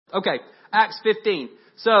Okay, Acts 15.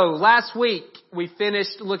 So last week we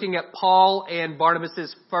finished looking at Paul and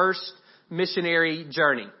Barnabas' first missionary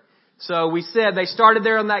journey. So we said they started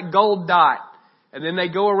there on that gold dot, and then they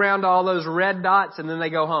go around to all those red dots, and then they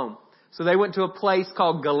go home. So they went to a place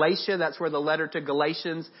called Galatia. That's where the letter to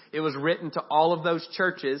Galatians, it was written to all of those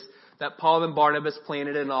churches that Paul and Barnabas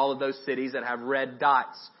planted in all of those cities that have red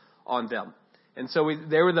dots on them. And so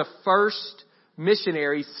they were the first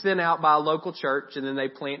missionaries sent out by a local church, and then they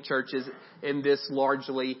plant churches in this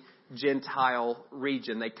largely Gentile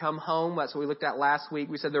region. They come home. That's what we looked at last week.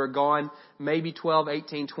 We said they were gone maybe 12,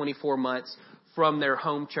 18, 24 months from their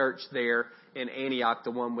home church there in Antioch,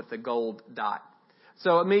 the one with the gold dot.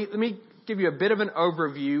 So let me give you a bit of an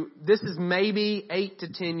overview. This is maybe 8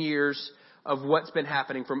 to 10 years of what's been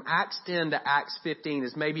happening. From Acts 10 to Acts 15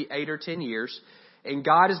 is maybe 8 or 10 years. And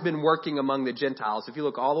God has been working among the Gentiles. If you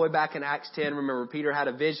look all the way back in Acts 10, remember Peter had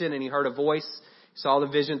a vision and he heard a voice. He saw the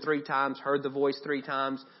vision 3 times, heard the voice 3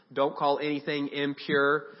 times. Don't call anything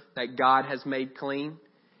impure that God has made clean.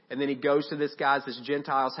 And then he goes to this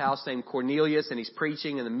Gentile's house named Cornelius, and he's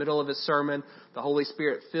preaching in the middle of his sermon. The Holy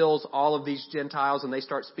Spirit fills all of these Gentiles, and they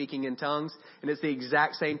start speaking in tongues. And it's the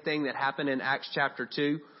exact same thing that happened in Acts chapter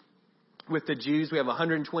 2 with the Jews. We have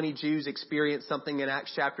 120 Jews experience something in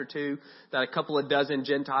Acts chapter 2 that a couple of dozen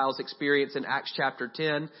Gentiles experience in Acts chapter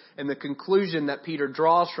 10. And the conclusion that Peter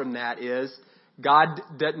draws from that is God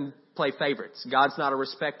doesn't play favorites. God's not a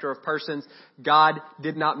respecter of persons. God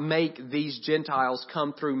did not make these Gentiles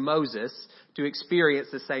come through Moses to experience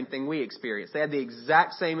the same thing we experienced. They had the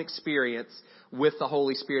exact same experience with the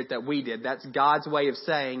Holy Spirit that we did. That's God's way of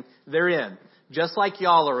saying they're in. Just like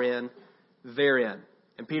y'all are in, they're in.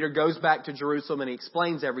 And Peter goes back to Jerusalem and he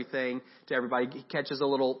explains everything to everybody. He catches a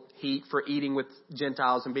little heat for eating with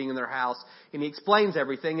Gentiles and being in their house. And he explains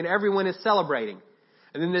everything, and everyone is celebrating.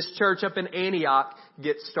 And then this church up in Antioch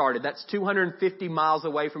gets started. That's 250 miles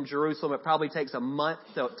away from Jerusalem. It probably takes a month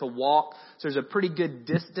to walk. So there's a pretty good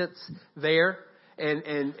distance there.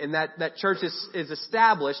 And that church is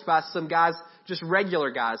established by some guys, just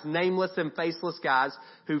regular guys, nameless and faceless guys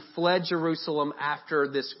who fled Jerusalem after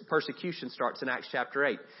this persecution starts in Acts chapter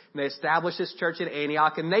 8. And they establish this church in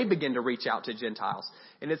Antioch, and they begin to reach out to Gentiles.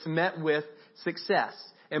 And it's met with success.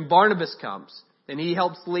 And Barnabas comes. And he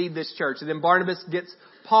helps lead this church. And then Barnabas gets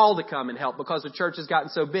Paul to come and help because the church has gotten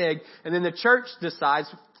so big. And then the church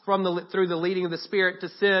decides through the leading of the Spirit to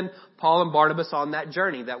send Paul and Barnabas on that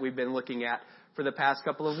journey that we've been looking at for the past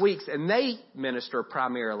couple of weeks. And they minister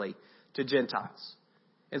primarily to Gentiles.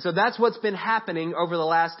 And so that's what's been happening over the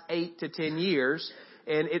last 8 to 10 years.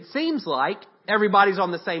 And it seems like everybody's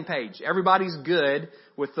on the same page. Everybody's good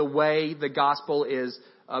with the way the gospel is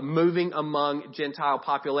moving among Gentile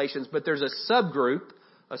populations. But there's a subgroup,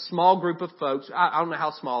 a small group of folks. I don't know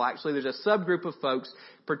how small actually. There's a subgroup of folks,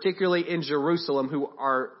 particularly in Jerusalem, who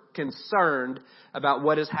are concerned about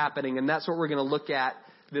what is happening. And that's what we're going to look at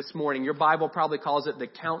this morning. Your Bible probably calls it the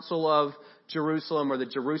Council of Jerusalem or the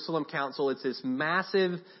Jerusalem Council. It's this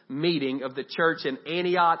massive meeting of the church in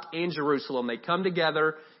Antioch and Jerusalem. They come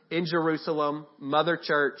together in Jerusalem, Mother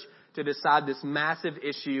Church, to decide this massive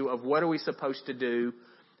issue of what are we supposed to do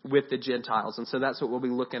with the Gentiles. And so that's what we'll be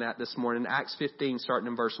looking at this morning. Acts 15, starting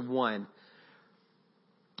in verse 1.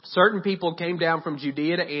 Certain people came down from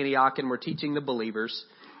Judea to Antioch and were teaching the believers,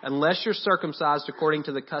 unless you're circumcised according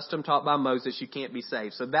to the custom taught by Moses, you can't be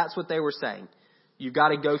saved. So that's what they were saying. You've got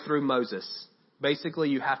to go through Moses. Basically,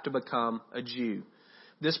 you have to become a Jew.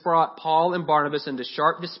 This brought Paul and Barnabas into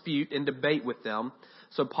sharp dispute and debate with them.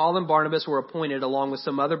 So Paul and Barnabas were appointed, along with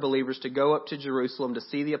some other believers, to go up to Jerusalem to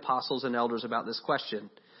see the apostles and elders about this question.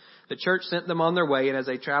 The church sent them on their way, and as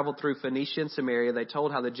they traveled through Phoenicia and Samaria, they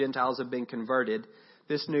told how the Gentiles had been converted.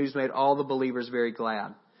 This news made all the believers very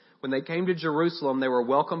glad. When they came to Jerusalem, they were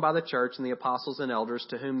welcomed by the church and the apostles and elders,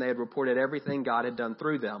 to whom they had reported everything God had done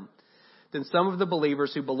through them. Then some of the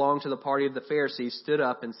believers who belonged to the party of the Pharisees stood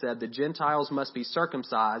up and said, the Gentiles must be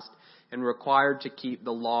circumcised and required to keep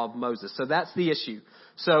the law of Moses. So that's the issue.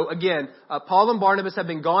 So again, Paul and Barnabas have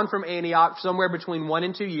been gone from Antioch somewhere between 1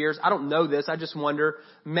 and 2 years. I don't know this. I just wonder,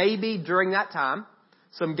 maybe during that time,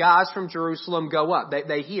 some guys from Jerusalem go up.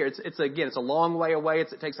 They hear. It's a long way away.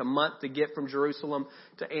 It takes a month to get from Jerusalem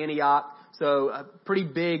to Antioch. So a pretty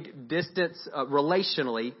big distance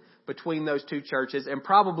relationally between those two churches, and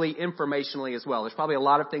probably informationally as well. There's probably a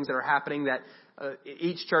lot of things that are happening that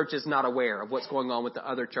each church is not aware of what's going on with the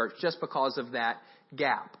other church just because of that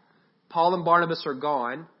gap. Paul and Barnabas are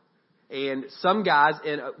gone, and some guys,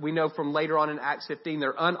 and we know from later on in Acts 15,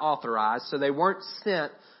 they're unauthorized, so they weren't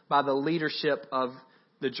sent by the leadership of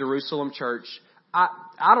the Jerusalem church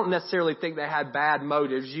I don't necessarily think they had bad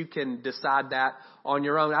motives. You can decide that on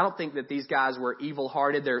your own. I don't think that these guys were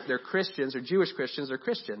evil-hearted. They're Christians, or Jewish Christians, or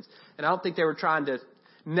Christians. And I don't think they were trying to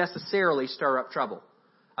necessarily stir up trouble.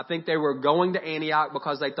 I think they were going to Antioch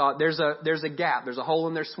because they thought there's a gap, there's a hole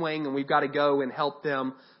in their swing, and we've got to go and help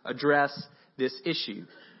them address this issue.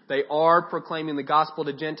 They are proclaiming the gospel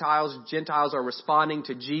to Gentiles. Gentiles are responding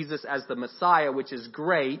to Jesus as the Messiah, which is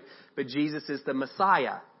great, but Jesus is the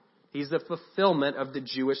Messiah. He's the fulfillment of the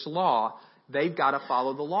Jewish law. They've got to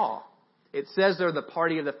follow the law. It says they're the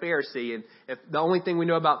party of the Pharisee, and if the only thing we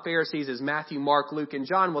know about Pharisees is Matthew, Mark, Luke, and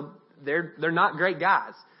John, well, they're not great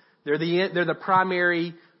guys. They're the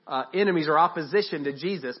primary enemies or opposition to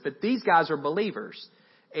Jesus, but these guys are believers.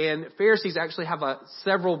 And Pharisees actually have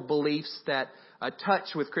several beliefs that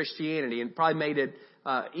touch with Christianity, and probably made it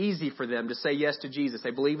easy for them to say yes to Jesus.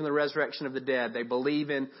 They believe in the resurrection of the dead. They believe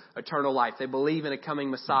in eternal life. They believe in a coming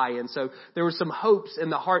Messiah. And so there were some hopes in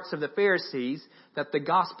the hearts of the Pharisees that the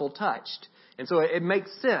gospel touched. And so it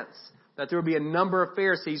makes sense that there would be a number of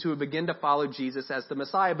Pharisees who would begin to follow Jesus as the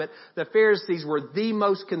Messiah. But the Pharisees were the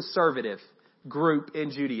most conservative group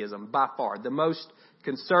in Judaism by far. The most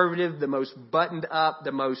conservative, the most buttoned up,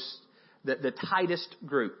 the tightest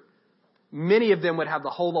group. Many of them would have the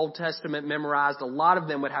whole Old Testament memorized. A lot of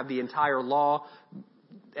them would have the entire law,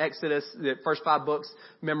 Exodus, the first 5 books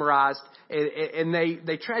memorized. And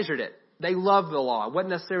they treasured it. They loved the law. It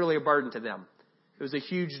wasn't necessarily a burden to them. It was a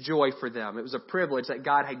huge joy for them. It was a privilege that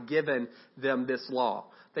God had given them this law.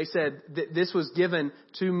 They said this was given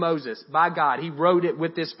to Moses by God. He wrote it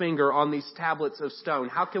with his finger on these tablets of stone.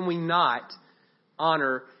 How can we not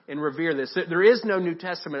honor and revere this? There is no New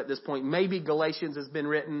Testament at this point. Maybe Galatians has been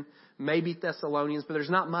written, maybe Thessalonians, but there's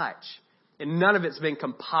not much. And none of it's been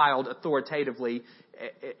compiled authoritatively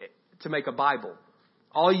to make a Bible.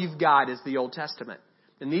 All you've got is the Old Testament.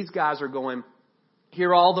 And these guys are going,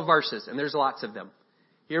 here are all the verses, and there's lots of them.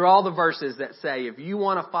 Here are all the verses that say if you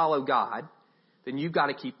want to follow God, then you've got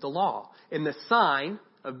to keep the law. And the sign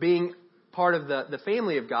of being part of the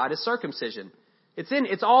family of God is circumcision.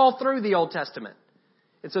 It's all through the Old Testament.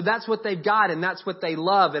 And so that's what they've got, and that's what they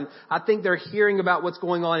love. And I think they're hearing about what's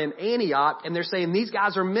going on in Antioch, and they're saying these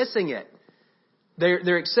guys are missing it.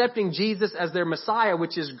 They're accepting Jesus as their Messiah,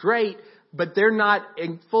 which is great, but they're not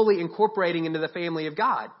fully incorporating into the family of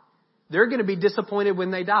God. They're going to be disappointed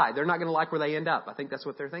when they die. They're not going to like where they end up. I think that's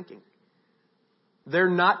what they're thinking. They're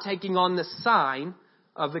not taking on the sign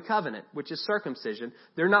of the covenant, which is circumcision.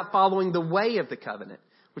 They're not following the way of the covenant,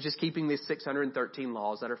 which is keeping these 613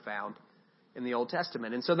 laws that are found in the Old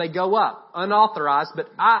Testament. And so they go up, unauthorized, but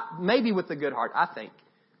maybe with a good heart, I think.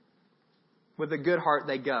 With a good heart,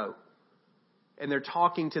 they go. And they're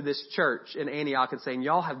talking to this church in Antioch and saying,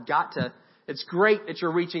 y'all have got to, it's great that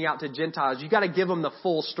you're reaching out to Gentiles. You've got to give them the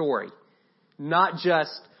full story. Not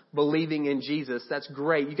just believing in Jesus. That's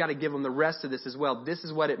great. You've got to give them the rest of this as well. This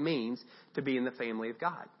is what it means to be in the family of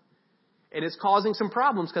God. And it's causing some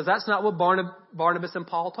problems because that's not what Barnabas and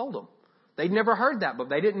Paul told them. They'd never heard that, but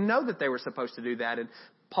they didn't know that they were supposed to do that. And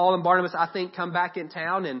Paul and Barnabas, I think, come back in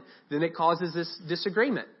town, and then it causes this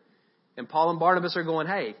disagreement. And Paul and Barnabas are going,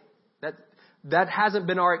 hey, that hasn't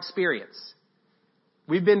been our experience.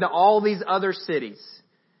 We've been to all these other cities,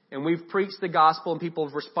 and we've preached the gospel, and people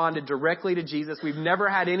have responded directly to Jesus. We've never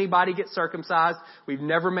had anybody get circumcised. We've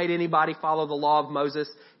never made anybody follow the law of Moses.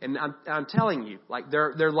 And I'm telling you, like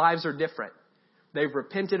their lives are different. They've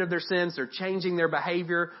repented of their sins. They're changing their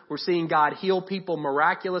behavior. We're seeing God heal people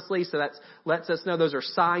miraculously. So that lets us know those are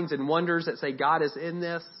signs and wonders that say God is in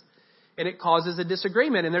this. And it causes a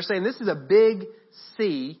disagreement. And they're saying this is a big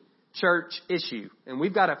C church issue. And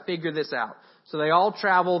we've got to figure this out. So they all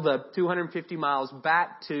travel the 250 miles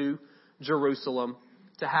back to Jerusalem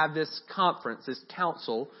to have this conference, this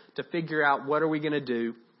council, to figure out what are we going to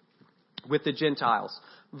do with the Gentiles.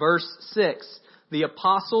 Verse 6, the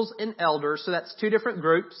apostles and elders, so that's 2 different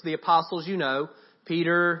groups. The apostles, you know,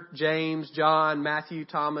 Peter, James, John, Matthew,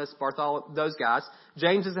 Thomas, Bartholomew, those guys.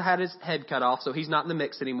 James has had his head cut off, so he's not in the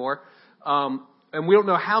mix anymore. And we don't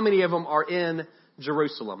know how many of them are in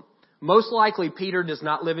Jerusalem. Most likely, Peter does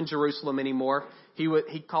not live in Jerusalem anymore.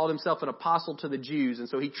 He called himself an apostle to the Jews, and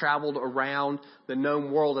so he traveled around the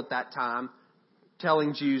known world at that time,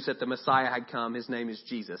 telling Jews that the Messiah had come. His name is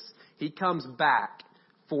Jesus. He comes back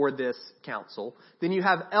for this council. Then you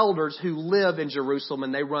have elders who live in Jerusalem,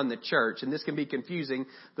 and they run the church, and this can be confusing.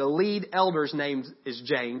 The lead elder's name is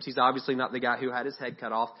James. He's obviously not the guy who had his head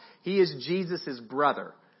cut off. He is Jesus'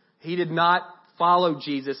 brother. He did not follow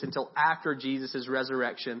Jesus until after Jesus'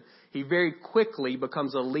 resurrection. He very quickly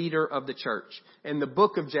becomes a leader of the church. And the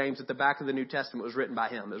book of James at the back of the New Testament was written by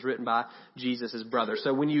him. It was written by Jesus' brother.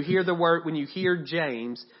 So when you hear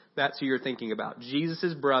James, that's who you're thinking about.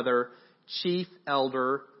 Jesus' brother, chief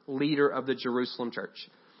elder, leader of the Jerusalem church.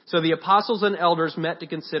 So the apostles and elders met to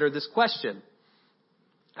consider this question.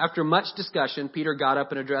 After much discussion, Peter got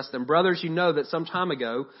up and addressed them. Brothers, you know that some time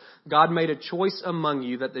ago, God made a choice among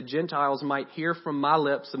you that the Gentiles might hear from my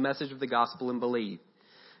lips the message of the gospel and believe.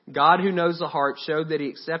 God, who knows the heart, showed that he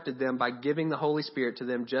accepted them by giving the Holy Spirit to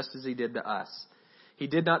them just as he did to us. He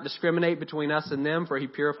did not discriminate between us and them, for he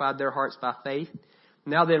purified their hearts by faith.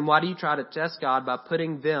 Now then, why do you try to test God by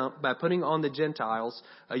putting on the Gentiles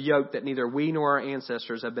a yoke that neither we nor our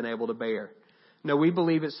ancestors have been able to bear? No, we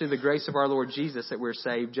believe it's through the grace of our Lord Jesus that we're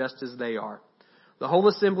saved, just as they are. The whole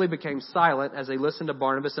assembly became silent as they listened to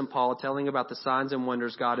Barnabas and Paul telling about the signs and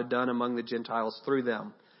wonders God had done among the Gentiles through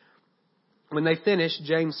them. When they finished,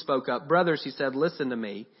 James spoke up. Brothers, he said, listen to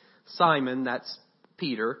me. Simon, that's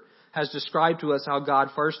Peter, has described to us how God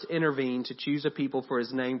first intervened to choose a people for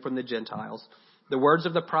his name from the Gentiles. The words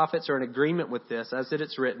of the prophets are in agreement with this, as it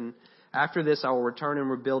is written, after this I will return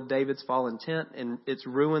and rebuild David's fallen tent, and its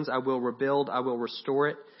ruins I will rebuild, I will restore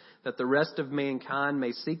it, that the rest of mankind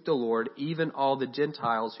may seek the Lord, even all the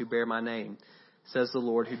Gentiles who bear my name, says the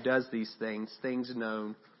Lord, who does these things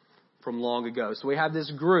known from long ago. So we have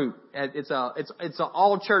this group. It's an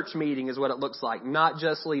all church meeting is what it looks like, not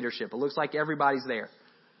just leadership. It looks like everybody's there.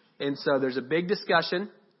 And so there's a big discussion,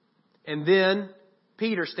 and then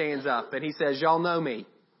Peter stands up and he says, y'all know me.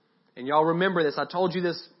 And y'all remember this. I told you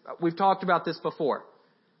this. We've talked about this before.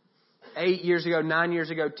 8 years ago, 9 years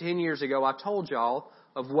ago, 10 years ago, I told y'all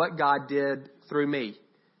of what God did through me.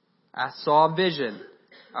 I saw a vision.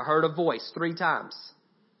 I heard a voice 3 times.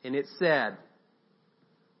 And it said,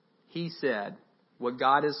 he said, what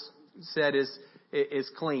God has said is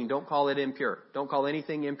clean. Don't call it impure. Don't call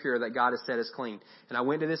anything impure that God has said is clean. And I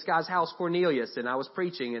went to this guy's house, Cornelius, and I was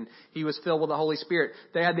preaching, and he was filled with the Holy Spirit.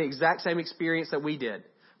 They had the exact same experience that we did.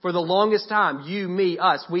 For the longest time, you, me,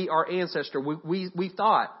 us, we, our ancestor, we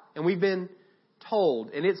thought, and we've been told,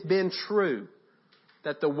 and it's been true,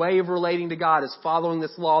 that the way of relating to God is following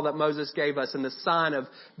this law that Moses gave us, and the sign of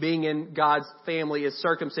being in God's family is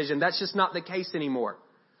circumcision. That's just not the case anymore.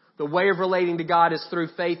 The way of relating to God is through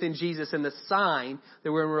faith in Jesus, and the sign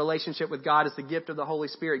that we're in a relationship with God is the gift of the Holy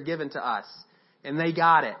Spirit given to us. And they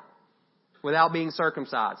got it without being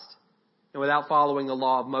circumcised and without following the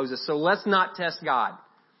law of Moses. So let's not test God.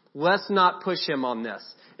 Let's not push him on this.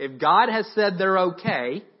 If God has said they're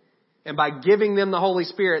okay, and by giving them the Holy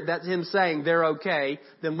Spirit, that's him saying they're okay,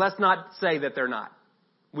 then let's not say that they're not.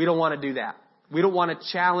 We don't want to do that. We don't want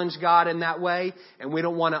to challenge God in that way, and we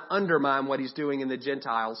don't want to undermine what he's doing in the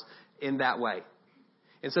Gentiles in that way.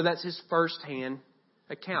 And so that's his first-hand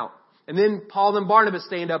account. And then Paul and Barnabas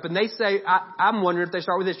stand up, and they say, I'm wondering if they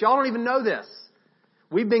start with this. Y'all don't even know this.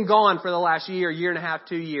 We've been gone for the last year and a half,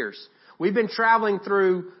 2 years. We've been traveling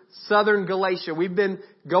through southern Galatia. We went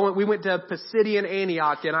to Pisidian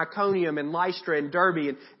Antioch and Iconium and Lystra and Derbe,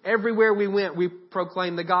 and everywhere we went, we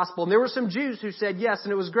proclaimed the gospel. And there were some Jews who said yes,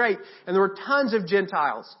 and it was great. And there were tons of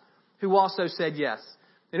Gentiles who also said yes.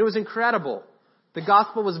 And it was incredible. The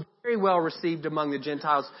gospel was very well received among the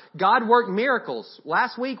Gentiles. God worked miracles.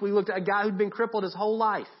 Last week, we looked at a guy who'd been crippled his whole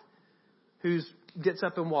life, who gets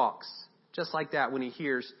up and walks just like that when he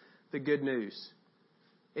hears the good news.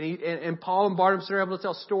 And Paul and Barnabas are able to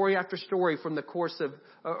tell story after story from the course of,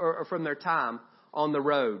 or from their time on the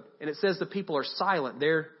road. And it says the people are silent.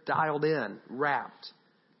 They're dialed in, rapt.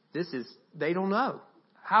 They don't know.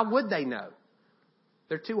 How would they know?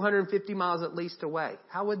 They're 250 miles at least away.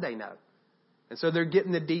 How would they know? And so they're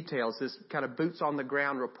getting the details, this kind of boots on the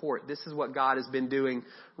ground report. This is what God has been doing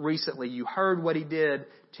recently. You heard what he did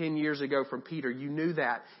 10 years ago from Peter. You knew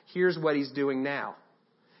that. Here's what he's doing now.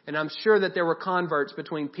 And I'm sure that there were converts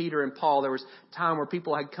between Peter and Paul. There was time where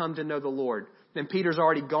people had come to know the Lord. And Peter's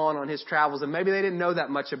already gone on his travels. And maybe they didn't know that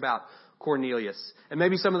much about Cornelius. And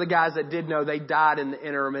maybe some of the guys that did know, they died in the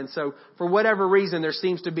interim. And so for whatever reason, there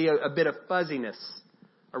seems to be a bit of fuzziness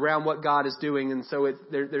around what God is doing. And so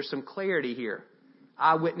there's some clarity here.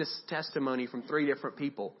 Eyewitness testimony from 3 different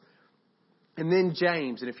people. And then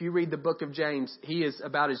James. And if you read the book of James, he is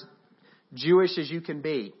about as Jewish as you can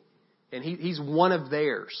be. And he's one of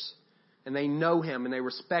theirs. And they know him and they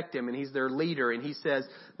respect him and he's their leader. And he says,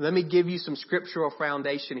 let me give you some scriptural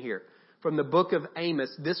foundation here. From the book of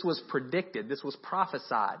Amos, this was predicted. This was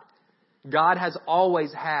prophesied. God has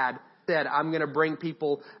always had said, I'm going to bring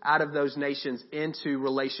people out of those nations into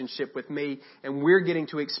relationship with me. And we're getting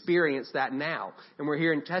to experience that now. And we're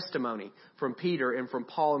hearing testimony from Peter and from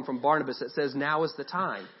Paul and from Barnabas that says now is the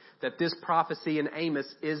time that this prophecy in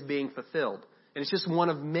Amos is being fulfilled. And it's just one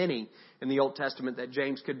of many in the Old Testament that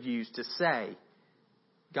James could use to say,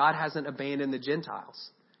 God hasn't abandoned the Gentiles,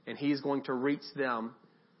 and He's going to reach them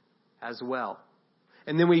as well.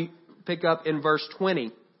 And then we pick up in verse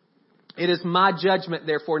 20. It is my judgment,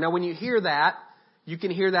 therefore. Now, when you hear that, you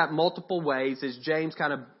can hear that multiple ways as James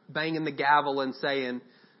kind of banging the gavel and saying,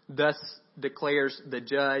 thus declares the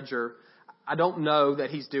judge, or I don't know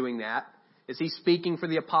that he's doing that. Is he speaking for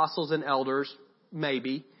the apostles and elders?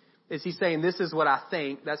 Maybe. Is he saying, this is what I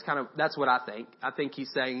think? That's what I think. I think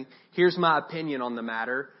he's saying, here's my opinion on the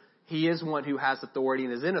matter. He is one who has authority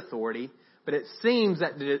and is in authority. But it seems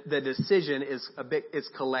that the decision is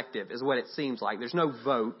collective, is what it seems like. There's no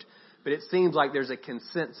vote, but it seems like there's a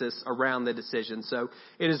consensus around the decision. So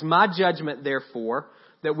it is my judgment, therefore,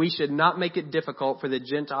 that we should not make it difficult for the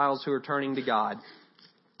Gentiles who are turning to God.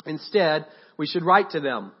 Instead, we should write to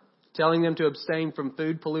them, telling them to abstain from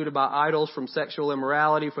food polluted by idols, from sexual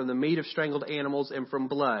immorality, from the meat of strangled animals, and from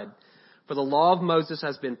blood. For the law of Moses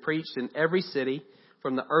has been preached in every city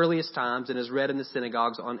from the earliest times and is read in the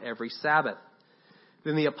synagogues on every Sabbath.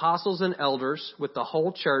 Then the apostles and elders with the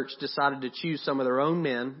whole church decided to choose some of their own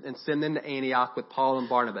men and send them to Antioch with Paul and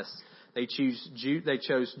Barnabas. They chose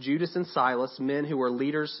Judas and Silas, men who were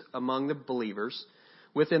leaders among the believers.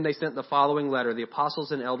 With them they sent the following letter: the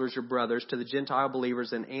apostles and elders, your brothers, to the Gentile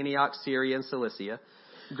believers in Antioch, Syria, and Cilicia.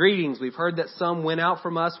 Greetings. We've heard that some went out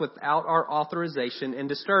from us without our authorization and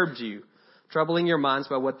disturbed you, troubling your minds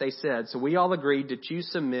by what they said. So we all agreed to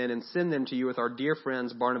choose some men and send them to you with our dear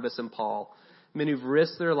friends Barnabas and Paul, men who've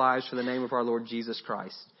risked their lives for the name of our Lord Jesus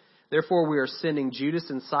Christ. Therefore we are sending Judas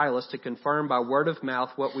and Silas to confirm by word of mouth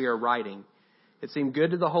what we are writing. It seemed good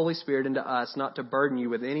to the Holy Spirit and to us not to burden you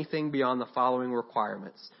with anything beyond the following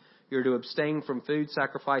requirements. You are to abstain from food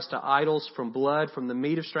sacrificed to idols, from blood, from the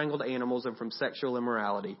meat of strangled animals, and from sexual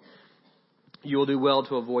immorality. You will do well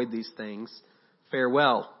to avoid these things.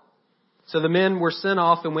 Farewell. So the men were sent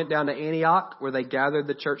off and went down to Antioch, where they gathered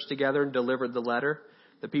the church together and delivered the letter.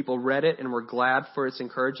 The people read it and were glad for its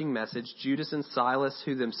encouraging message. Judas and Silas,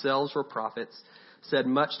 who themselves were prophets, said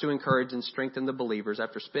much to encourage and strengthen the believers.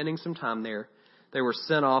 After spending some time there, they were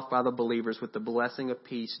sent off by the believers with the blessing of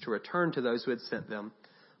peace to return to those who had sent them.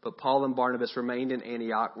 But Paul and Barnabas remained in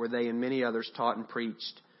Antioch, where they and many others taught and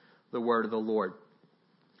preached the word of the Lord.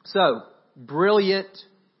 So, brilliant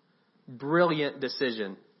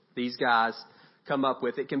decision these guys come up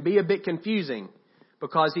with. It can be a bit confusing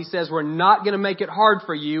because he says we're not going to make it hard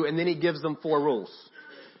for you, and then he gives them 4 rules.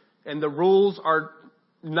 And the rules are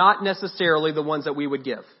not necessarily the ones that we would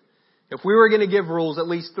give. If we were going to give rules, at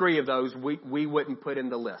least 3 of those we wouldn't put in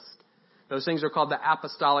the list. Those things are called the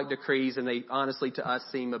apostolic decrees, and they honestly to us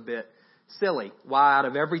seem a bit silly. Why, out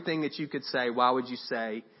of everything that you could say, why would you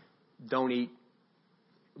say don't eat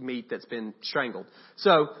meat that's been strangled?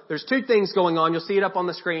 So there's 2 things going on. You'll see it up on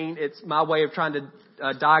the screen. It's my way of trying to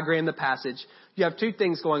diagram the passage. You have 2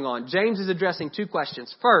 things going on. James is addressing 2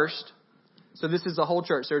 questions. First, so this is the whole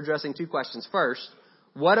church. They're addressing 2 questions. First,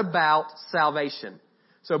 what about salvation?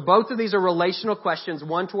 So both of these are relational questions,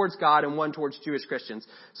 one towards God and one towards Jewish Christians.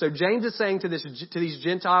 So James is saying to these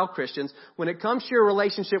Gentile Christians, when it comes to your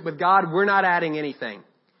relationship with God, we're not adding anything.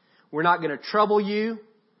 We're not going to trouble you.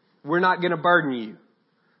 We're not going to burden you.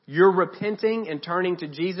 You're repenting and turning to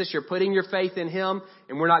Jesus. You're putting your faith in Him,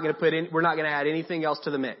 and we're not going to add anything else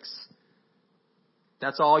to the mix.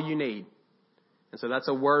 That's all you need. And so that's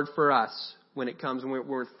a word for us when it comes when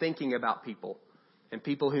we're thinking about people and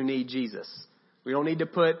people who need Jesus. We don't need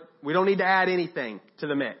to add anything to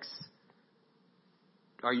the mix.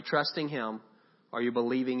 Are you trusting Him? Are you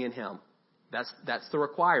believing in Him? That's the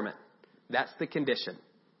requirement. That's the condition.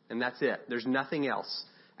 And that's it. There's nothing else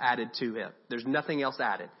added to it. There's nothing else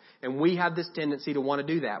added. And we have this tendency to want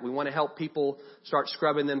to do that. We want to help people start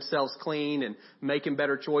scrubbing themselves clean and making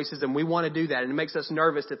better choices. And we want to do that. And it makes us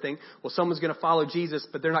nervous to think, well, someone's going to follow Jesus,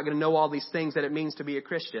 but they're not going to know all these things that it means to be a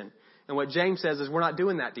Christian. And what James says is we're not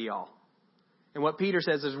doing that to y'all. And what Peter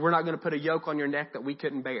says is we're not going to put a yoke on your neck that we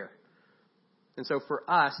couldn't bear. And so for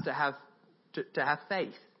us to have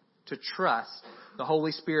faith, to trust the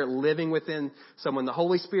Holy Spirit living within someone. The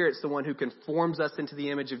Holy Spirit's the one who conforms us into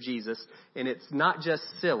the image of Jesus. And it's not just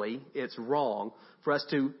silly, it's wrong for us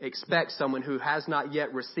to expect someone who has not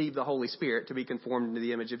yet received the Holy Spirit to be conformed into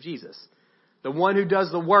the image of Jesus. The one who does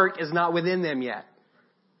the work is not within them yet.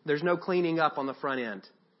 There's no cleaning up on the front end.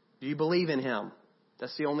 Do you believe in Him?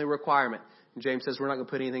 That's the only requirement. And James says we're not going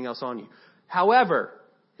to put anything else on you. However,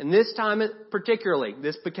 And this time particularly,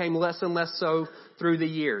 this became less and less so through the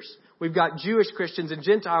years. We've got Jewish Christians and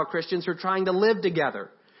Gentile Christians who are trying to live together.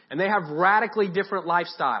 And they have radically different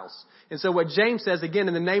lifestyles. And so what James says, again,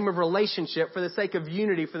 in the name of relationship, for the sake of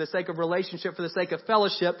unity, for the sake of relationship, for the sake of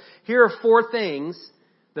fellowship, here are 4 things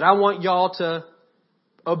that I want y'all to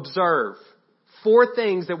observe. 4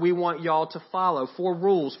 things that we want y'all to follow. 4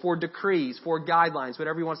 rules, 4 decrees, 4 guidelines,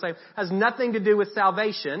 whatever you want to say. It has nothing to do with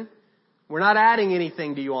salvation. We're not adding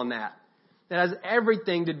anything to you on that. It has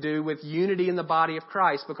everything to do with unity in the body of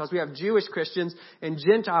Christ, because we have Jewish Christians and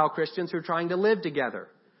Gentile Christians who are trying to live together.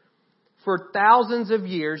 For thousands of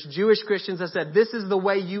years, Jewish Christians have said, this is the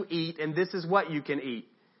way you eat and this is what you can eat.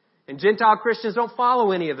 And Gentile Christians don't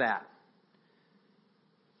follow any of that.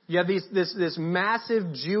 You have this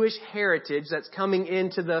massive Jewish heritage that's coming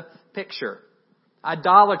into the picture.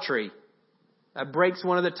 Idolatry. That breaks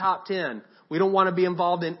one of the top 10. We don't want to be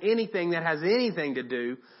involved in anything that has anything to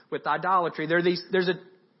do with idolatry.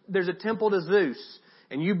 There's a temple to Zeus,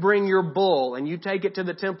 and you bring your bull and you take it to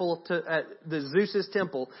the temple, to the Zeus's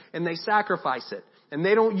temple, and they sacrifice it. And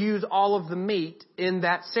they don't use all of the meat in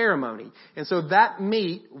that ceremony. And so that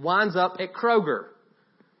meat winds up at Kroger.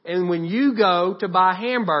 And when you go to buy a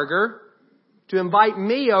hamburger to invite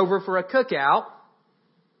me over for a cookout,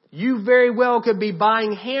 you very well could be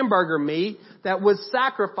buying hamburger meat that was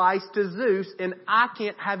sacrificed to Zeus, and I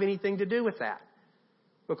can't have anything to do with that.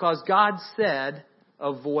 Because God said,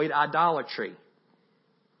 avoid idolatry.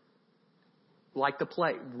 Like the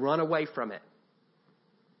plague, run away from it.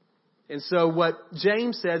 And so what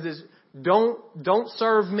James says is, don't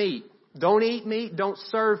serve meat. Don't eat meat, don't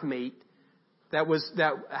serve meat that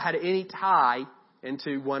had any tie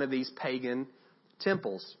into one of these pagan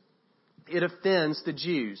temples. It offends the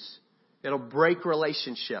Jews. It'll break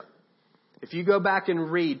relationship. If you go back and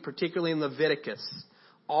read, particularly in Leviticus,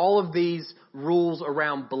 all of these rules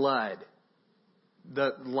around blood,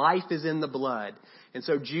 the life is in the blood. And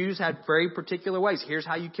so Jews had very particular ways. Here's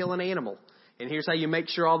how you kill an animal. And here's how you make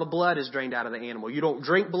sure all the blood is drained out of the animal. You don't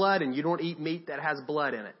drink blood and you don't eat meat that has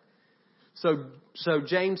blood in it. So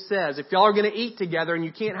James says, if y'all are going to eat together and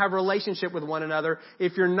you can't have a relationship with one another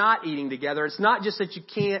if you're not eating together, it's not just that you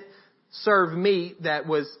can't serve meat that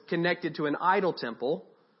was connected to an idol temple,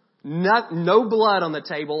 no blood on the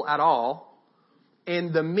table at all,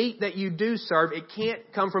 and the meat that you do serve, it can't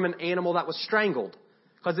come from an animal that was strangled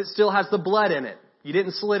because it still has the blood in it. You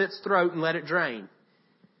didn't slit its throat and let it drain.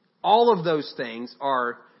 All of those things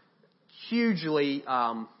are hugely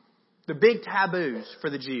the big taboos for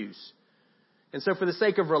the Jews. And so for the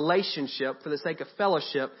sake of relationship, for the sake of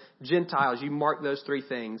fellowship, Gentiles, you mark those 3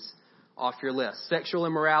 things off your list. Sexual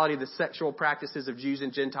immorality, the sexual practices of Jews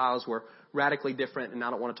and Gentiles were radically different, and I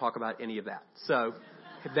don't want to talk about any of that. So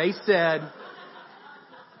they said,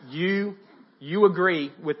 you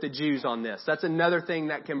agree with the Jews on this. That's another thing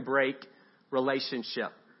that can break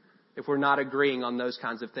relationship if we're not agreeing on those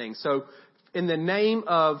kinds of things. So in the name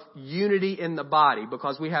of unity in the body,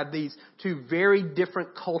 because we have these 2 very different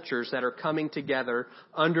cultures that are coming together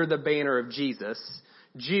under the banner of Jesus,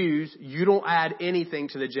 Jews, you don't add anything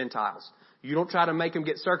to the Gentiles. You don't try to make them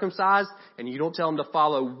get circumcised, and you don't tell them to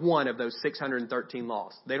follow one of those 613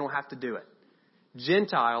 laws. They don't have to do it.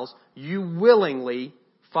 Gentiles, you willingly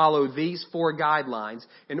follow these 4 guidelines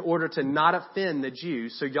in order to not offend the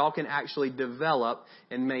Jews, so y'all can actually develop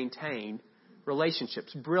and maintain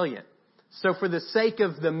relationships. Brilliant. So for the sake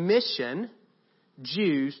of the mission,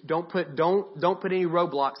 Jews, don't put any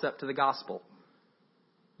roadblocks up to the gospel.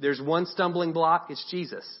 There's one stumbling block, it's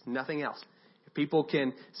Jesus, nothing else. If people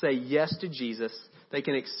can say yes to Jesus, they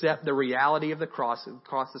can accept the reality of the cross. The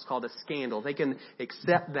cross is called a scandal. They can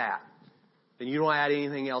accept that. Then you don't add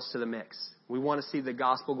anything else to the mix. We want to see the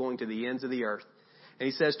gospel going to the ends of the earth. And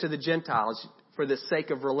he says to the Gentiles, for the sake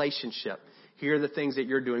of relationship, here are the things that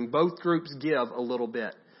you're doing. Both groups give a little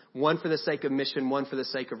bit. One for the sake of mission, one for the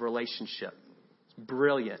sake of relationship. It's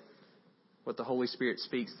brilliant what the Holy Spirit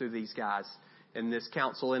speaks through these guys in this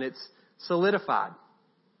council, and it's solidified.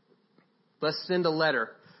 Let's send a letter.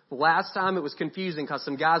 Last time it was confusing because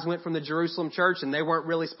some guys went from the Jerusalem church and they weren't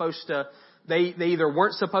really supposed to, they either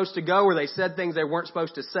weren't supposed to go or they said things they weren't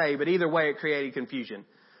supposed to say, but either way it created confusion.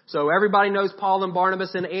 So everybody knows Paul and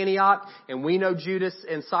Barnabas in Antioch, and we know Judas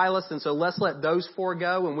and Silas, and so let's let those 4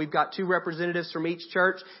 go, and we've got 2 representatives from each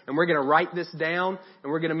church, and we're going to write this down,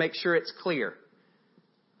 and we're going to make sure it's clear.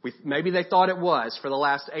 Maybe they thought it was for the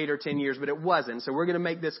last 8 or 10 years, but it wasn't, so we're going to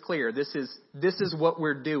make this clear. This is what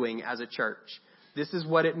we're doing as a church. This is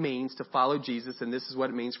what it means to follow Jesus, and this is what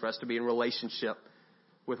it means for us to be in relationship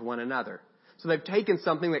with one another. So they've taken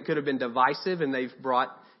something that could have been divisive, and they've brought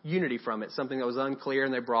unity from it, something that was unclear,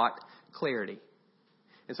 and they brought clarity.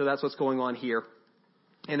 And so that's what's going on here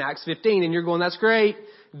in Acts 15. And you're going, that's great.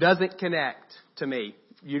 Doesn't connect to me.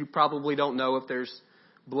 You probably don't know if there's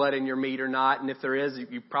blood in your meat or not. And if there is,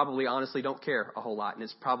 you probably honestly don't care a whole lot. And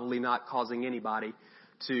it's probably not causing anybody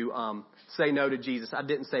to say no to Jesus. I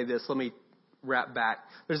didn't say this. Let me wrap back.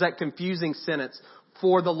 There's that confusing sentence,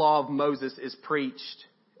 for the law of Moses is preached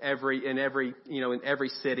in every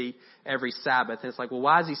city, every Sabbath. And it's like, well,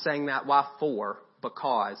 why is he saying that? Why for?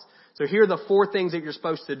 Because. So here are the 4 things that you're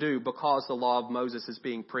supposed to do because the law of Moses is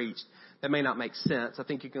being preached. That may not make sense. I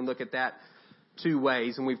think you can look at that 2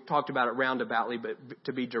 ways, and we've talked about it roundaboutly, but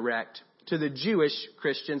to be direct. To the Jewish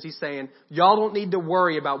Christians, he's saying, y'all don't need to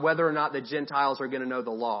worry about whether or not the Gentiles are going to know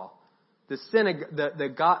the law.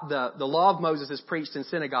 The law of Moses is preached in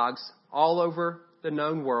synagogues all over the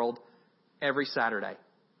known world every Saturday.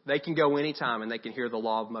 They can go anytime and they can hear the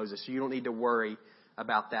law of Moses. So you don't need to worry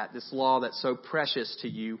about that. This law that's so precious to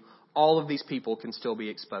you, all of these people can still be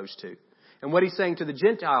exposed to. And what he's saying to the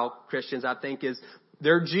Gentile Christians, I think, is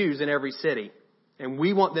they're Jews in every city. And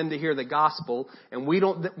we want them to hear the gospel, and we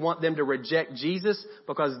don't want them to reject Jesus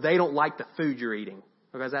because they don't like the food you're eating,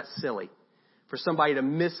 because that's silly. For somebody to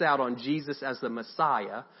miss out on Jesus as the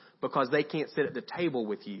Messiah because they can't sit at the table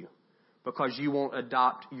with you, because you won't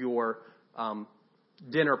adopt your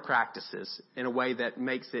dinner practices in a way that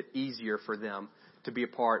makes it easier for them to be a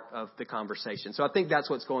part of the conversation. So I think that's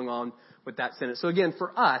what's going on with that sentence. So again,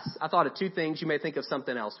 for us, I thought of 2 things. You may think of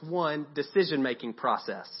something else. 1, decision-making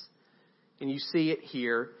process. And you see it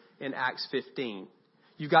here in Acts 15.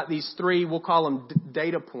 You've got these 3, we'll call them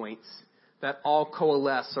data points, that all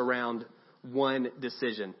coalesce around one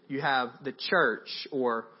decision. You have the church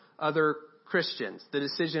or other Christians. The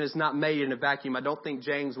decision is not made in a vacuum. I don't think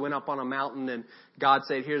James went up on a mountain and God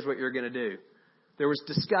said, here's what you're going to do. There was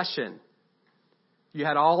discussion. You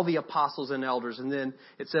had all the apostles and elders. And then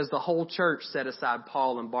it says the whole church set aside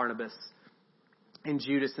Paul and Barnabas and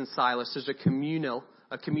Judas and Silas. There's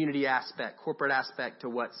a community aspect, corporate aspect to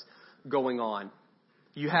what's going on.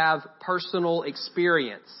 You have personal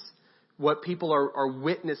experience, what people are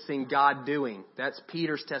witnessing God doing. That's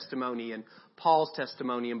Peter's testimony and Paul's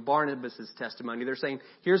testimony and Barnabas' testimony. They're saying,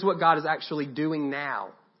 here's what God is actually doing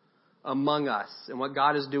now among us and what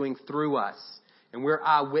God is doing through us. And we're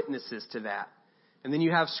eyewitnesses to that. And then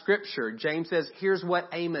you have Scripture. James says, here's what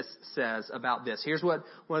Amos says about this. Here's what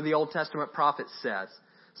one of the Old Testament prophets says.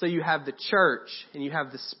 So you have the church and you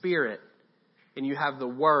have the Spirit and you have the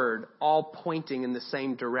Word all pointing in the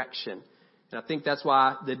same direction. And I think that's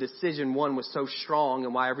why the decision 1 was so strong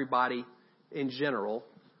and why everybody in general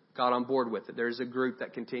got on board with it. There's a group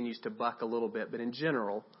that continues to buck a little bit, but in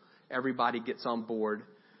general, everybody gets on board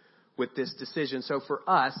with this decision. So for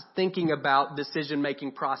us, thinking about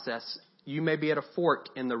decision-making process, you may be at a fork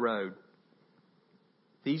in the road.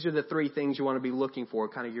 These are the 3 things you want to be looking for,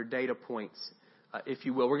 kind of your data points, if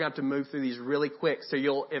you will. We're going to have to move through these really quick. So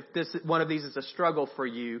if one of these is a struggle for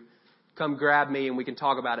you, come grab me and we can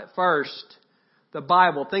talk about it. First, the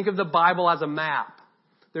Bible. Think of the Bible as a map.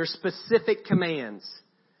 There's specific commands.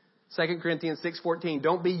 2 Corinthians 6:14.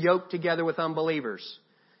 Don't be yoked together with unbelievers.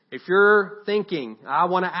 If you're thinking, I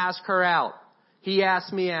want to ask her out, he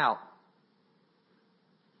asked me out.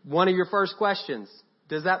 One of your first questions,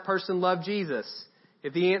 does that person love Jesus?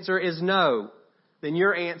 If the answer is no, then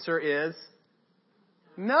your answer is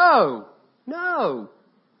no. No.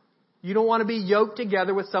 You don't want to be yoked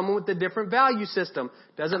together with someone with a different value system.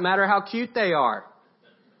 Doesn't matter how cute they are.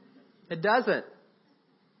 It doesn't.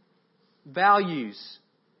 Values.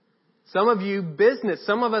 Some of you, business.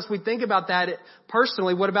 Some of us, we think about that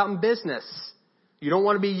personally. What about in business? You don't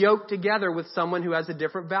want to be yoked together with someone who has a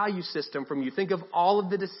different value system from you. Think of all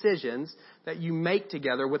of the decisions that you make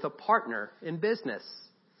together with a partner in business.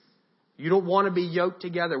 You don't want to be yoked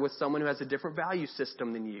together with someone who has a different value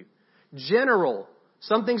system than you. General.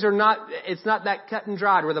 Some things it's not that cut and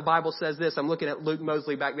dried where the Bible says this. I'm looking at Luke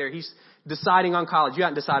Mosley back there. He's deciding on college. You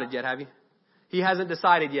haven't decided yet, have you? He hasn't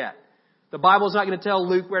decided yet. The Bible's not going to tell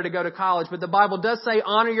Luke where to go to college, but the Bible does say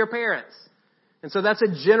honor your parents. And so that's a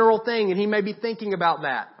general thing, and he may be thinking about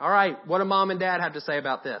that. All right, what do mom and dad have to say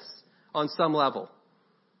about this on some level?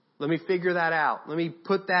 Let me figure that out. Let me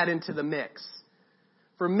put that into the mix.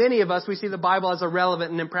 For many of us, we see the Bible as irrelevant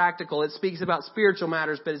and impractical. It speaks about spiritual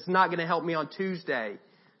matters, but it's not going to help me on Tuesday.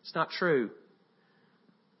 It's not true.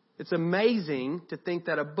 It's amazing to think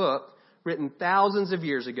that a book written thousands of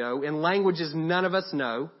years ago in languages none of us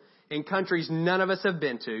know, in countries none of us have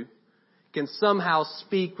been to, can somehow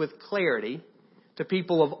speak with clarity to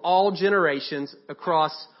people of all generations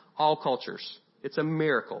across all cultures. It's a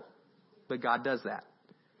miracle, but God does that.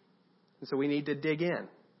 And so we need to dig in.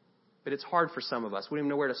 But it's hard for some of us. We don't even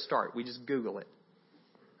know where to start. We just Google it.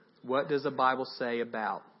 What does the Bible say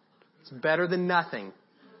about? It's better than nothing.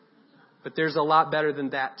 But there's a lot better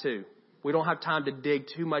than that too. We don't have time to dig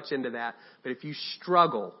too much into that. But if you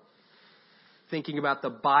struggle thinking about the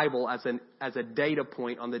Bible as a data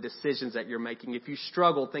point on the decisions that you're making, if you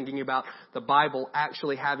struggle thinking about the Bible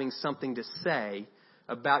actually having something to say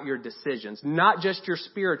about your decisions, not just your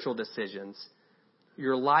spiritual decisions,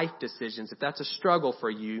 your life decisions, if that's a struggle for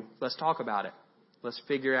you, let's talk about it. Let's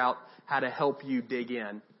figure out how to help you dig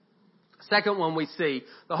in. Second one we see,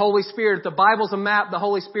 the Holy Spirit. The Bible's a map. The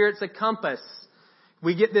Holy Spirit's a compass.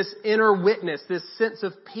 We get this inner witness, this sense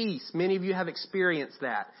of peace. Many of you have experienced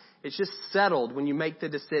that. It's just settled when you make the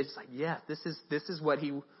decision. It's like, yeah, this is what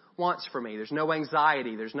He wants for me. There's no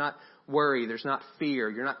anxiety. There's not worry. There's not fear.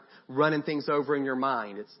 You're not running things over in your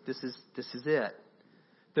mind. This is it.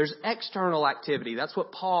 There's external activity. That's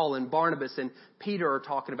what Paul and Barnabas and Peter are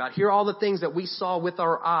talking about. Here are all the things that we saw with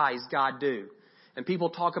our eyes God do. And people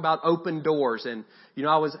talk about open doors. And,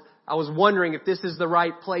 I was wondering if this is the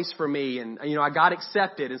right place for me. And, I got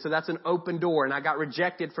accepted. And so that's an open door. And I got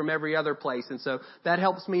rejected from every other place. And so that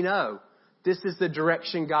helps me know this is the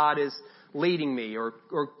direction God is leading me, or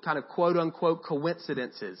kind of quote unquote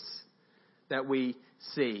coincidences that we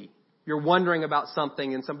see. You're wondering about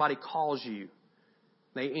something and somebody calls you.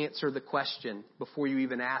 They answer the question before you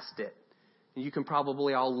even asked it. And you can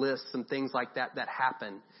probably all list some things like that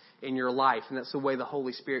happen in your life. And that's the way the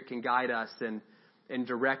Holy Spirit can guide us and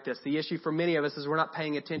direct us. The issue for many of us is we're not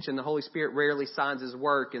paying attention. The Holy Spirit rarely signs His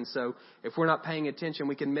work. And so if we're not paying attention,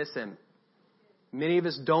 we can miss Him. Many of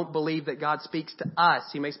us don't believe that God speaks to us.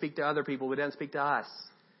 He may speak to other people, but He doesn't speak to us.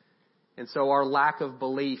 And so our lack of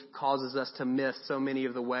belief causes us to miss so many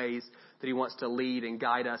of the ways that He wants to lead and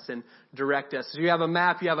guide us and direct us. So you have a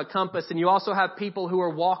map, you have a compass, and you also have people who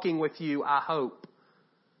are walking with you, I hope.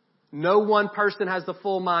 No one person has the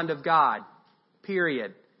full mind of God,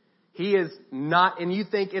 period. He is not, and you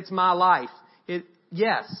think it's my life.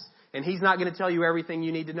 Yes, and He's not going to tell you everything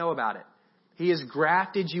you need to know about it. He has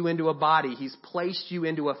grafted you into a body. He's placed you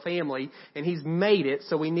into a family, and He's made it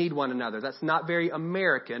so we need one another. That's not very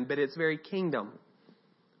American, but it's very kingdom.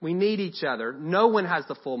 We need each other. No one has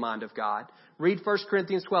the full mind of God. Read 1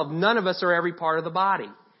 Corinthians 12. None of us are every part of the body.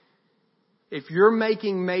 If you're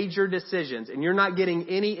making major decisions and you're not getting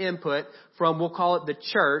any input from, we'll call it the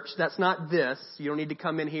church, that's not this. You don't need to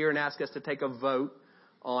come in here and ask us to take a vote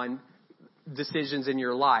on decisions in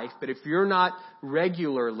your life. But if you're not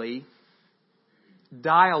regularly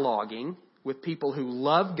dialoguing with people who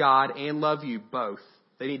love God and love you both,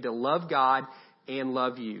 they need to love God and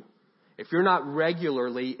love you. If you're not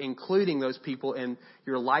regularly including those people in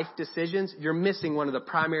your life decisions, you're missing one of the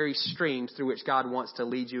primary streams through which God wants to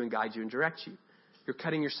lead you and guide you and direct you. You're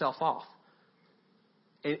cutting yourself off.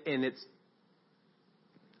 And it's,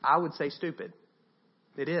 I would say, stupid.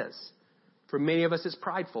 It is. For many of us, it's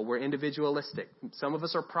prideful. We're individualistic. Some of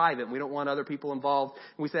us are private and we don't want other people involved.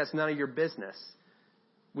 And we say that's none of your business.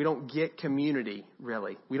 We don't get community,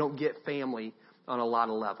 really. We don't get family on a lot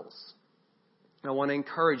of levels. I want to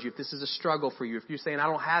encourage you, if this is a struggle for you, if you're saying, I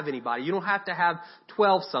don't have anybody, you don't have to have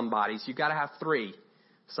 12 somebodies. You've got to have 3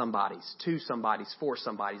 somebodies, 2 somebodies, 4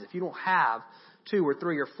 somebodies. If you don't have 2 or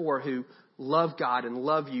 3 or 4 who love God and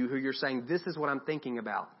love you, who you're saying, this is what I'm thinking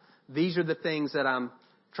about. These are the things that I'm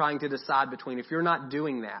trying to decide between. If you're not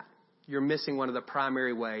doing that, you're missing one of the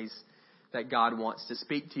primary ways that God wants to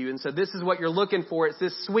speak to you. And so this is what you're looking for. It's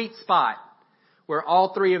this sweet spot where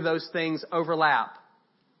all 3 of those things overlap.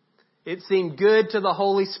 It seemed good to the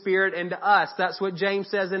Holy Spirit and to us. That's what James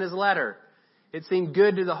says in his letter. It seemed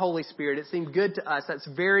good to the Holy Spirit. It seemed good to us. That's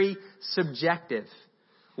very subjective.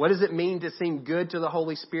 What does it mean to seem good to the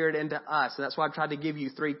Holy Spirit and to us? And that's why I've tried to give you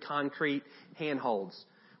 3 concrete handholds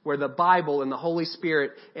where the Bible and the Holy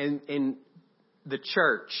Spirit and the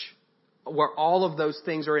church, where all of those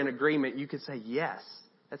things are in agreement, you could say, yes,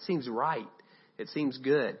 that seems right. It seems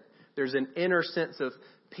good. There's an inner sense of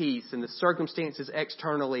peace, and the circumstances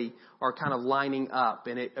externally are kind of lining up,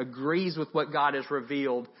 and it agrees with what God has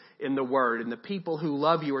revealed in the Word. And the people who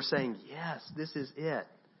love you are saying, yes, this is it.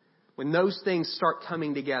 When those things start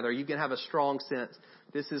coming together, you can have a strong sense,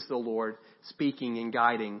 this is the Lord speaking and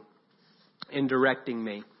guiding and directing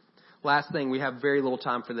me. Last thing, we have very little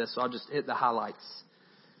time for this, so I'll just hit the highlights.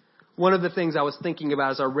 One of the things I was thinking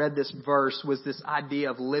about as I read this verse was this idea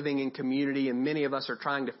of living in community, and many of us are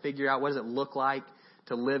trying to figure out what does it look like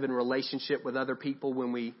to live in relationship with other people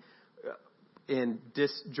when we in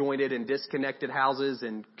disjointed and disconnected houses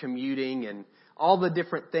and commuting and all the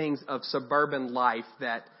different things of suburban life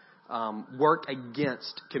that work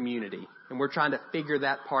against community. And we're trying to figure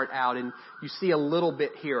that part out. And you see a little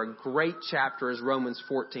bit here. A great chapter is Romans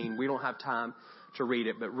 14. We don't have time to read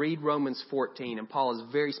it, but read Romans 14. And Paul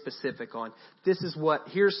is very specific on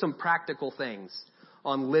here's some practical things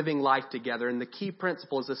on living life together. And the key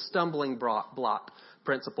principle is a stumbling block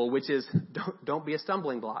principle, which is don't be a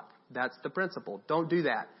stumbling block. That's the principle. Don't do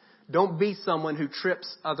that. Don't be someone who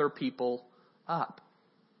trips other people up.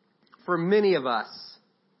 For many of us,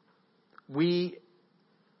 we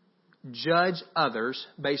judge others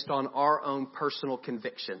based on our own personal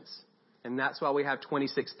convictions. And that's why we have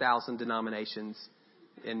 26,000 denominations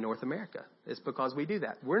in North America. It's because we do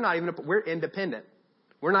that. We're independent.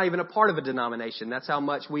 We're not even a part of a denomination. That's how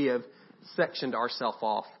much we have sectioned ourselves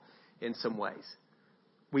off in some ways.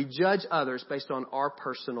 We judge others based on our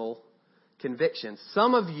personal convictions.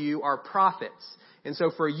 Some of you are prophets. And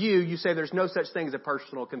so for you say there's no such thing as a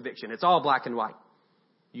personal conviction. It's all black and white.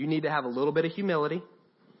 You need to have a little bit of humility.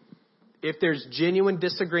 If there's genuine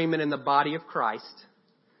disagreement in the body of Christ,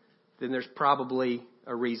 then there's probably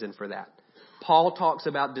a reason for that. Paul talks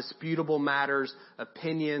about disputable matters,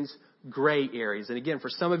 opinions, gray areas. And again, for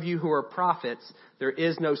some of you who are prophets, there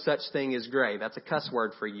is no such thing as gray. That's a cuss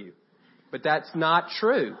word for you. But that's not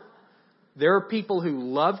true. There are people who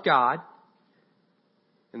love God,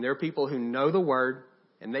 and there are people who know the Word,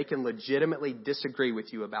 and they can legitimately disagree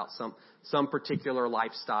with you about some particular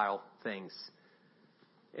lifestyle things.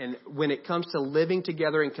 And when it comes to living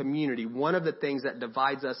together in community, one of the things that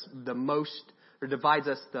divides us the most, or divides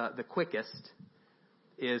us the quickest,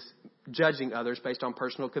 is judging others based on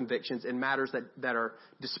personal convictions in matters that are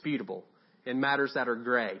disputable, in matters that are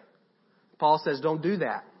gray. Paul says, don't do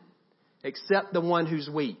that. Accept the one who's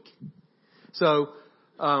weak. So,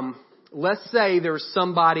 let's say there's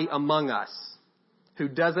somebody among us who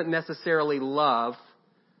doesn't necessarily love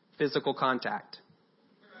physical contact.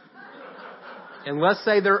 And let's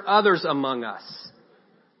say there are others among us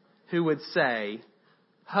who would say,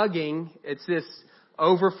 hugging, it's this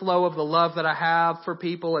overflow of the love that I have for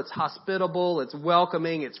people. It's hospitable. It's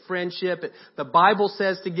welcoming. It's friendship. The Bible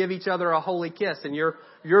says to give each other a holy kiss, and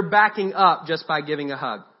you're backing up just by giving a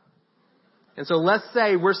hug. And so let's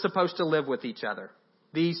say we're supposed to live with each other.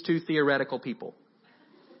 These two theoretical people.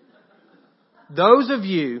 Those of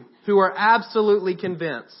you who are absolutely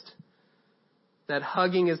convinced that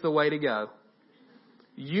hugging is the way to go,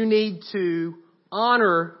 you need to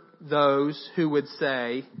honor those who would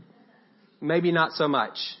say, maybe not so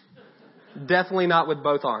much. Definitely not with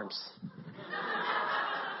both arms.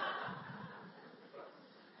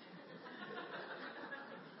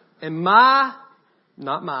 And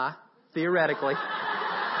theoretically,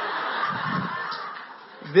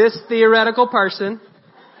 this theoretical person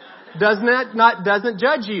doesn't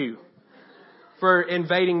judge you for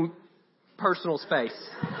invading personal space,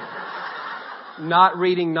 not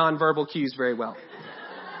reading nonverbal cues very well.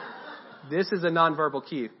 This is a nonverbal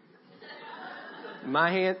cue.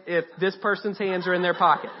 If this person's hands are in their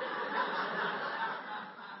pocket,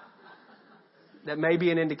 that may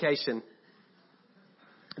be an indication.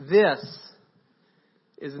 This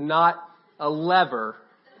is not a lever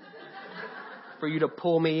for you to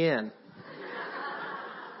pull me in.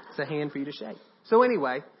 It's a hand for you to shake. So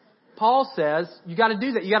anyway, Paul says you got to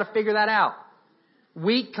do that. You got to figure that out.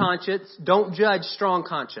 Weak conscience, don't judge strong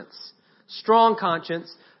conscience. Strong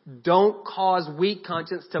conscience, don't cause weak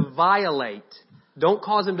conscience to violate. Don't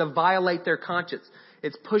cause them to violate their conscience.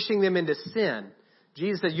 It's pushing them into sin.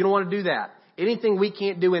 Jesus says you don't want to do that. Anything we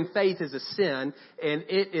can't do in faith is a sin, and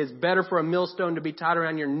it is better for a millstone to be tied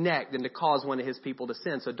around your neck than to cause one of his people to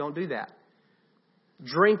sin. So don't do that.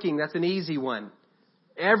 Drinking, that's an easy one.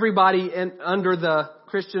 Everybody under the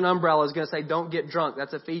Christian umbrella is going to say don't get drunk.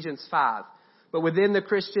 That's Ephesians 5. But within the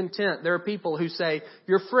Christian tent, there are people who say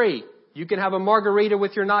you're free. You can have a margarita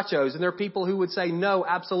with your nachos. And there are people who would say no,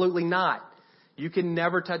 absolutely not. You can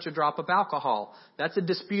never touch a drop of alcohol. That's a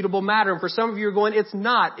disputable matter. And for some of you are going, it's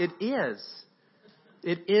not. It is.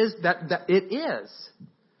 It is that it is.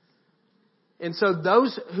 And so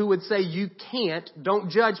those who would say you can't, don't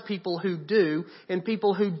judge people who do. And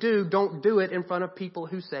people who do, don't do it in front of people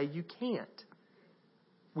who say you can't.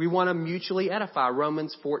 We want to mutually edify.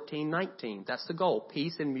 Romans 14:19. That's the goal.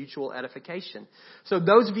 Peace and mutual edification. So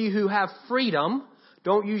those of you who have freedom,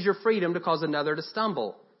 don't use your freedom to cause another to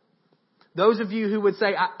stumble. Those of you who would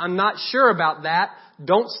say, I'm not sure about that,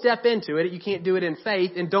 don't step into it. You can't do it in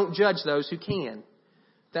faith, and don't judge those who can.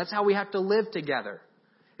 That's how we have to live together.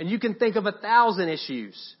 And you can think of 1,000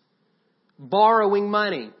 issues. Borrowing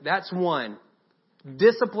money, that's one.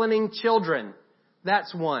 Disciplining children,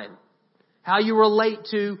 that's one. How you relate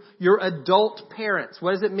to your adult parents.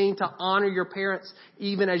 What does it mean to honor your parents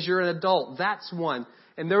even as you're an adult? That's one.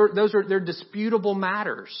 And they're disputable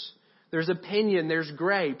matters. There's opinion, there's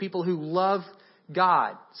gray. People who love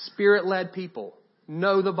God, Spirit-led people.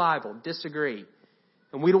 know the Bible, disagree.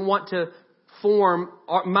 And we don't want to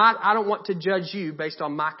I don't want to judge you based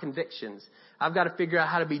on my convictions. I've got to figure out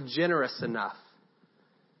how to be generous enough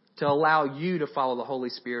to allow you to follow the Holy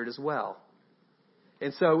Spirit as well.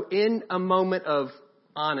 And so in a moment of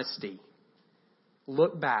honesty,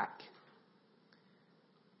 look back.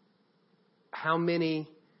 How many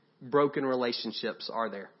broken relationships are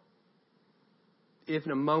there? If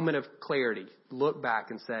in a moment of clarity, look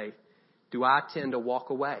back and say, do I tend to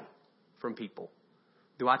walk away from people?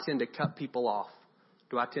 Do I tend to cut people off?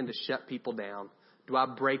 Do I tend to shut people down? Do I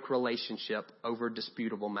break relationship over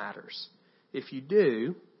disputable matters? If you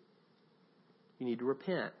do, you need to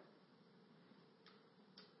repent.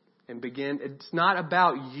 And begin. It's not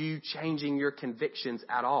about you changing your convictions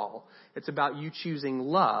at all. It's about you choosing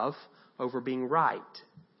love over being right.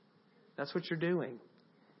 That's what you're doing.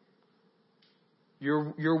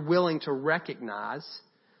 You're willing to recognize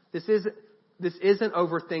this isn't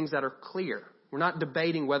over things that are clear. We're not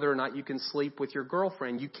debating whether or not you can sleep with your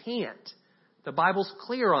girlfriend. You can't. The Bible's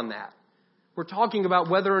clear on that. We're talking about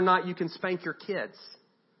whether or not you can spank your kids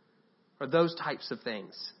or those types of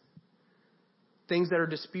things. Things that are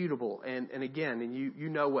disputable. And you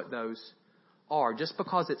know what those are. Just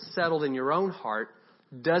because it's settled in your own heart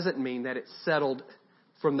doesn't mean that it's settled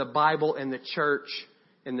from the Bible and the church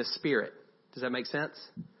and the Spirit. Does that make sense?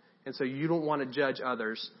 And so you don't want to judge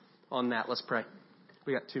others on that. Let's pray.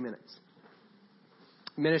 We got 2 minutes.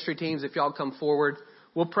 Ministry teams, if y'all come forward,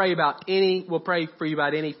 we'll pray for you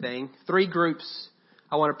about anything. 3 groups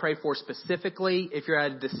I want to pray for specifically if you're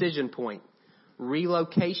at a decision point.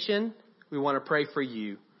 Relocation, we want to pray for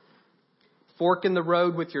you. Fork in the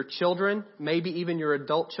road with your children, maybe even your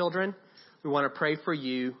adult children, we want to pray for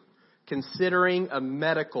you. Considering a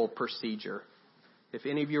medical procedure. If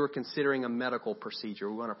any of you are considering a medical procedure,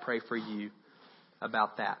 we want to pray for you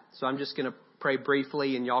about that. So I'm just going to pray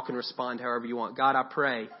briefly and y'all can respond however you want. God, I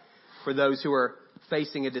pray for those who are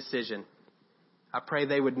facing a decision. I pray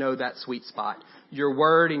they would know that sweet spot. Your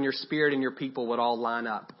word and your Spirit and your people would all line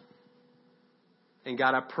up. And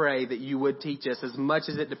God, I pray that you would teach us, as much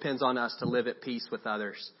as it depends on us, to live at peace with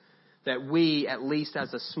others. That we, at least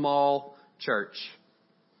as a small church,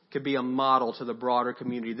 could be a model to the broader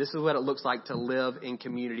community. This is what it looks like to live in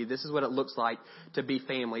community. This is what it looks like to be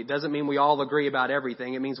family. It doesn't mean we all agree about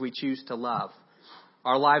everything. It means we choose to love.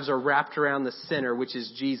 Our lives are wrapped around the center, which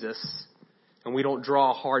is Jesus. And we don't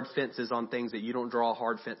draw hard fences on things that you don't draw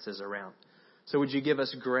hard fences around. So would you give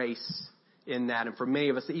us grace in that? And for many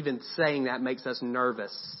of us, even saying that makes us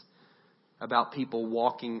nervous about people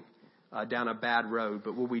walking down a bad road.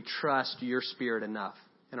 But will we trust your Spirit enough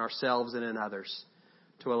in ourselves and in others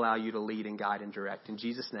to allow you to lead and guide and direct? In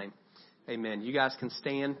Jesus' name, amen. You guys can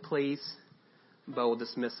stand, please. Bo will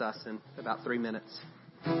dismiss us in about 3 minutes.